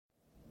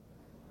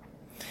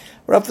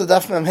We're up to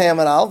Daf Mem Hey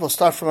Amud Al. We'll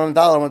start from Amud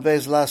Al with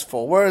the last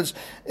four words.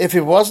 If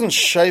it wasn't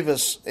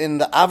Shavis in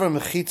the Aver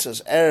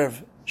Mechitzas,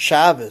 Erev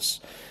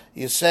Shabbos,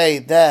 you say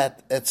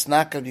that it's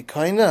not going to be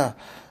Koina.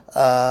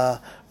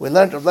 We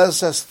learned Rav Lezer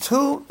says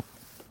 2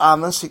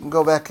 Amos, you can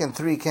go back in,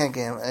 3 can't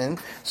get in.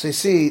 So you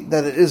see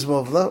that it is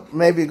Movla.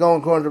 Maybe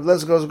going according to Rav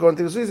Lezer goes according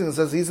to his reason. It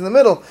says he's in the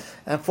middle.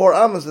 And 4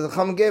 Amos that the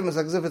Chacham gave him is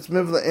like as if it's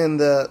Mivla in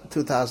the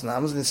 2,000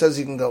 Amos. And he says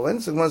you can go in.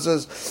 So one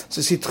says,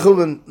 so see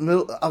Tchumen,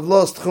 I've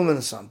lost Tchumen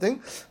or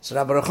something. So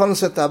Rabbi Rechon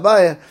said to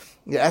Abaya,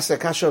 you ask the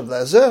Kasha of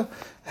Lezer.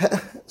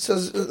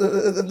 Says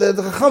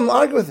the Chacham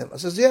argue with him. I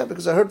says, yeah,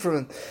 because I heard from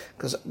him.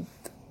 Because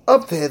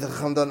up there the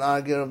Chacham don't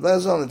argue Rav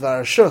Lezer on the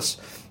Dvar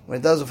Shus. When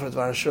it does it for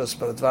Dvar Shus,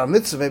 but Dvar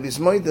Mitzvah, maybe it's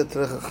Moida to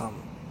the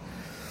Chacham.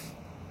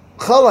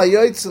 Chol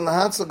HaYoitz and the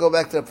Hatzel go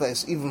back to their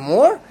place. Even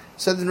more,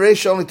 said in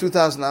Reish only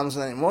 2,000 Amos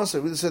and anymore, so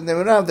we said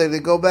they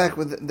go back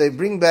they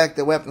bring back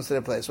their weapons to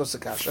their place. What's the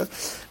Kasha?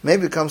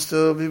 Maybe it comes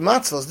to be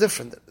Matzah, it's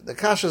different. The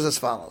Kasha is as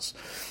follows.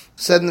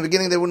 Said in the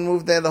beginning they wouldn't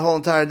move there the whole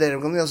entire day. They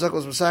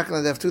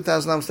have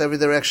 2,000 Amos to every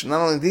direction.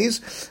 Not only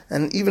these,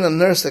 and even a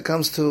nurse that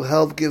comes to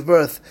help give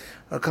birth,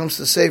 or comes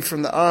to save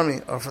from the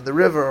army, or from the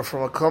river, or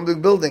from a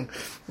public building,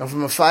 or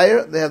from a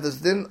fire, they have this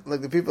din,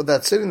 like the people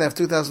that's sitting, they have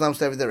 2,000 Amos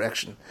to every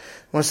direction.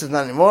 Once it's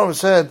not anymore, we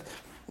said,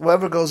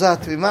 whoever goes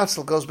out to be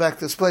matzal goes back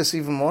to this place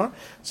even more.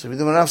 So we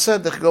do what Rav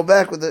said, they could go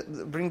back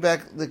bring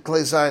back the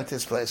Klei Zayin to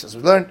his place. As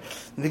we learned,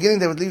 in the beginning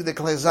they would leave the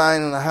Klei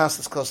Zayin in a house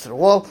that's close to the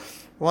wall.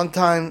 One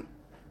time,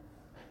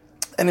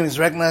 enemies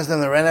recognized them,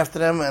 they ran after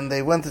them, and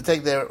they went to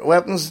take their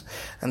weapons,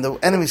 and the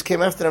enemies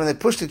came after them, and they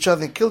pushed each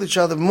other and killed each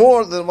other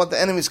more than what the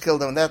enemies killed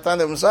them. And that time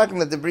they were talking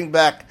that they bring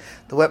back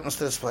the weapons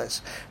to this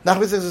place.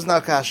 Nachman says it's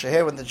not kasha.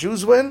 Here, when the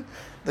Jews win,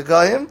 the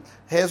Goyim,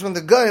 here's when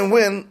the Goyim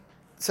win,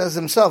 says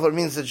himself, it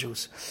means the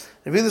Jews.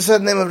 Rabbi Yehuda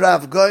said the name of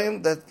Rav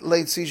Goyim that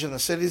laid siege on the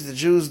cities. The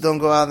Jews don't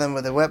go out them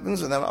with their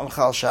weapons, and then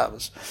Amchal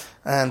Shabbos.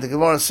 And the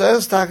Gemara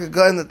says, Taka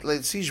Goyim that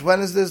laid siege,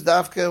 when is this?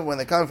 Dafka, when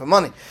they're coming for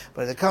money.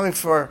 But if they're coming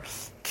for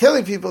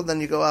killing people, then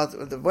you go out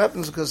with the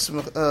weapons because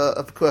of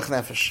Pekuach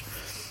Nefesh.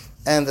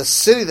 And the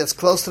city that's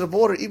close to the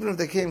border, even if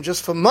they came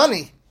just for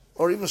money,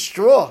 or even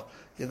straw,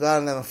 you go out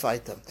and them and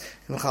fight them.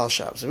 In Mechal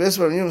Shabbos. So this is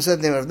what Yom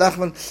said, the name of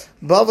Nachman,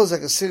 Bavel is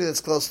like a city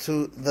that's close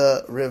to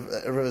the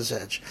river's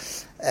edge.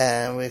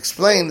 And we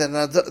explained that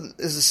Nador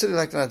is a city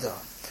like Nador.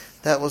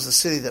 That was the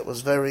city that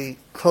was very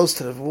close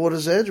to the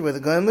water's edge, where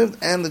the Goyim lived,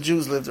 and the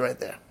Jews lived right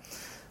there.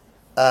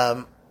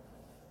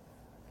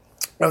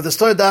 Of the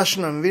story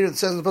Dashan and Mavir, it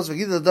says in the Pasuk,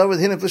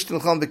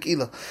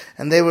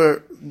 and they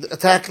were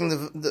attacking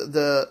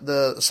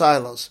the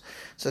silos.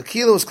 So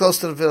Kila was close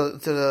to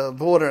the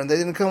border, and they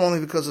didn't come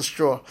only because of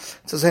straw.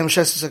 It says It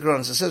says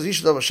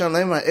Yishadav Hashem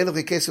Leimar Elach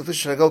v'Kesef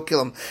Lishtim, go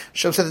kill him.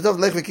 Hashem said,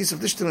 "Lech v'Kesef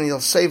Lishtim, and you'll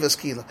save us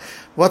Kila."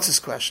 What's his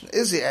question?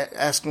 Is he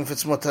asking if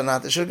it's mutar or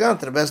not? They should have gone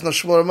to the Bez no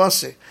Shmor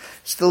Masi,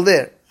 still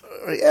there.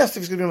 He asked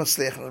if he's going to be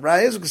Matzliach. The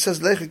Raya is, it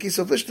says Lech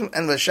v'Kesef Lishtim,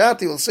 and Vashat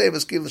he will save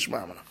us Kila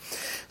Shmarmana.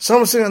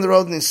 Someone was sitting on the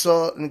road and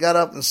he got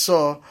up and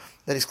saw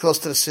that he's close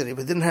to the city,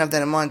 but didn't have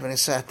that in mind when he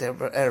sat there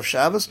for Erev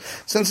Shabbos.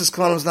 Since his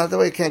Kohen was not that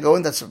way, he can't go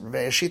in. That's a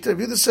Rebbe Shita.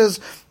 Rabbi Yehuda says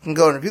he can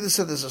go in. Rabbi Yehuda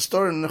said there's a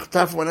story in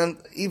Nechtafa went in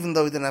even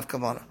though he didn't have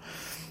Kavanah.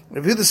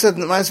 Rabbi Yehuda said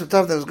in the Ma'aser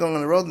Tav that was going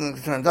on the road and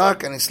it turned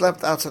dark and he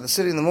slept outside the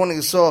city. In the morning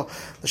he saw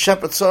the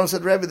shepherd saw him and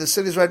said, Rabbi, the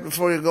city's right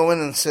before you go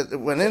in,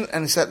 and went in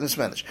and he sat in his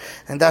Medish.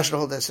 And dashed the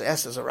whole day. So he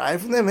asked, does it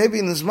arrive from there? Maybe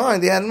in his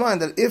mind, he had in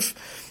mind that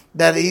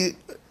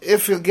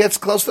if he gets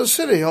close to the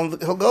city,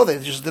 he'll go there.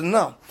 He just didn't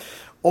know.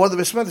 Or the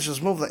Besmedish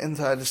has moved the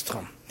entire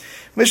Tchum.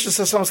 Mishnah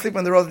says someone sleeping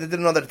on the road, they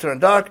didn't know that it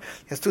turned dark.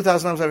 He has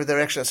 2,000 Amos every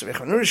direction.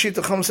 Nuri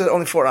Shita Chum said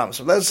only 4 Amos.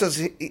 So Lezer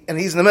says, and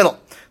he's in the middle,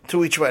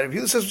 2 each way. If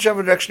he says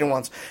whichever direction he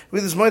wants.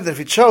 With his mind that if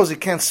he chose, he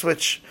can't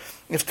switch.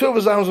 If 2 of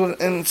his arms were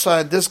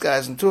inside this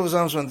guy's and 2 of his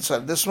arms were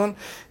inside this one,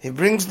 he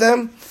brings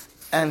them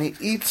and he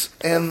eats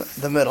in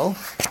the middle.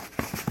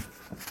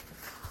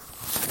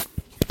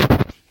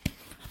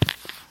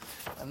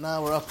 And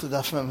now we're up to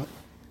Daf Mem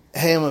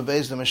Hey Amud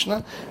Beis the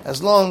Mishnah.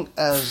 As long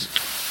as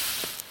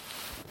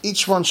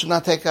each one should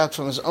not take out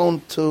from his own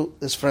to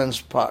his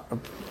friend's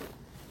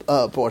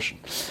portion.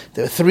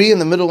 There are 3, and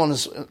the middle one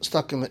is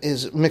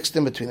mixed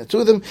in between the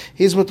 2 of them.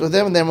 He's mutter with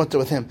them, and they're mutter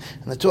with him.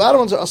 And the 2 outer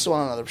ones are also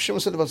one another. Shimon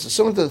said about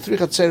similar to the 3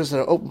 chatzeros that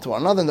are open to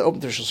one another, and they're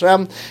open to Rishus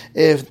Rabbim.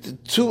 If the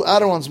 2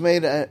 outer ones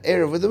made an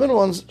area with the middle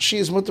ones, she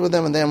is mutter with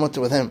them, and they are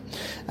mutter with him.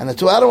 And the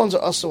 2 outer ones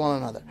are also one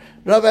another.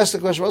 Rav asked the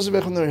question, what's the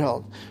Bechum Nuri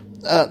hold?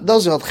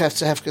 Those who hold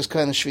Chefze Hefker's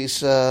kind of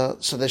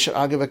Shvis, so they should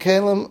argue with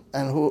Kalim,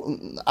 and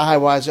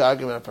why is he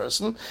arguing with a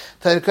person?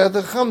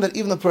 That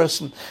even the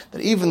person, that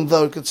even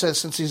though he could say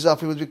since he's up,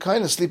 he would be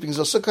kind of sleeping, he's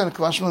also kind of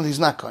Kavashman, he's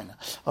not kind of.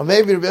 Or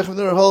maybe Rabbi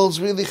Yehuda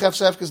holds really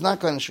Chefze Hefker is not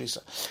kind of Shvisa.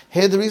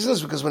 Here the reason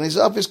is because when he's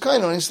up, he's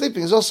kind of, when he's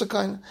sleeping, he's also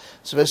kind of.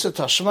 So they said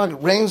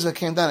Tashmag, rains that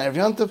came down every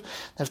Yontiv, they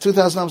have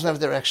 2,000 Amos in every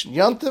direction.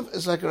 Yontiv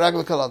is like a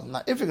Ragla Kalad.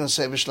 Now, if you're going to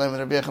say Bishleim and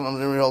Rabbi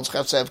Yehuda holds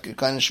Chefze Hefker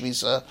kind of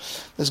Shvisa,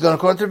 it's going to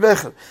according to Rabbi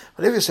Yehuda.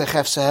 But if you say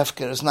Chefze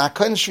Hefker is not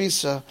kind of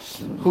Shvisa,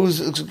 who's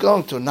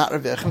going to? Not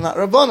Rabbi Yechim, not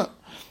Rabbana.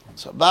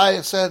 So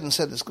Abai said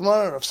this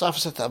Gemara, Rav Safra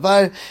said to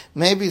Abai,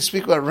 maybe you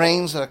speak about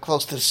rains that are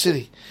close to the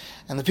city.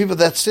 And the people of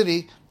that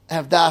city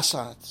have das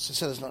on it. So it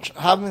says, no,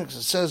 because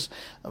it says,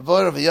 a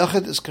void of a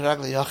yachid is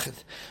karagla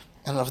yachid.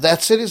 And of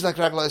that city is like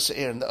Ragla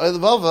Yisrael. And the oil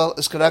of Bavel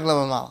is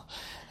Karagla Mamal.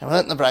 And we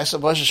went in the Braisa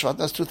of Bosh Shvat,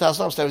 that's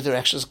 2,000 hours, every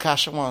direction is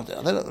Kasha one.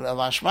 Then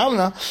Rav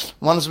Shmamna,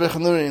 one is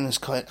Bechanuri in his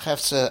coin,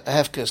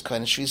 Hefka is coin,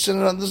 and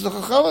Shvisin, and this is the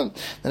Chachamim.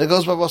 Then it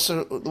goes by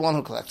the one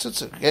who collects it.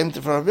 So it came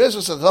to Rav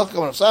Yisrael, said,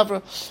 Hilcham Rav Safra,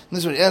 and this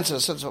is what he answered. He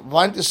said, so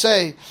why don't you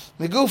say,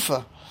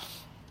 Migufa?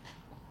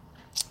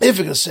 If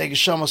you're going to say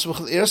Geshama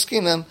Smuchel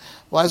Irskin, then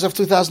why does it have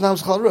 2,000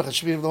 hours Chal Ruch? It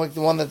should be like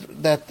the one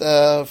that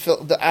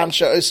the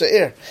Ansha Osa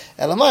Ir.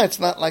 Elamai, it's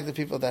not like the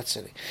people of that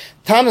city.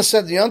 Tana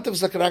said the Yontiv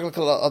is like a Ragla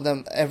of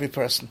them, every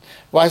person.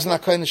 Why is it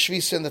not kind of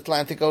Shvisa in the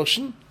Atlantic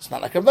Ocean? It's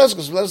not like a Bezos,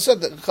 because as I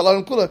said, the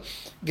Chalarim Kula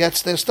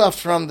gets their stuff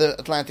from the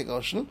Atlantic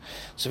Ocean.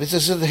 So if it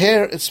says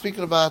here, it's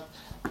speaking about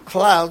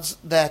clouds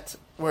that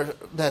were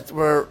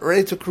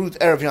ready to recruit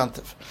Erev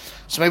Yontiv.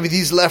 So maybe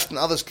these left and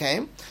others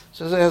came.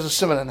 So it has a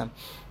similar in them.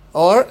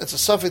 Or it's a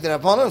Safid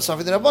Rabbanon and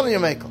Safid Rabbanon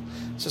Yemekel.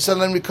 So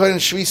suddenly we call in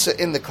Shvisa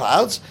in the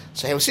clouds.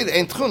 So here we see the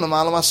Ein Tchuna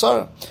Ma'alam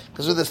Asara.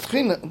 Because with the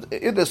Tchuna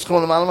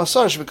Ma'alam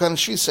Asara should be called in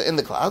Shvisa in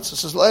the clouds. So it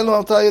says,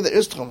 I'll tell you there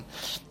is Tchuna.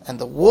 And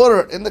the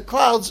water in the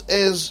clouds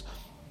is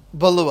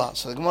Balua.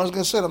 So the Gemara is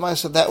going to say, I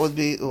said that would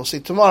be, we'll see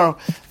tomorrow,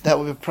 that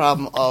would be a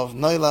problem of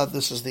Noila.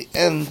 This is the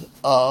end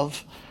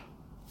of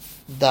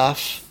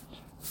Daf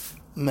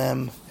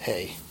Mem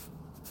Hey.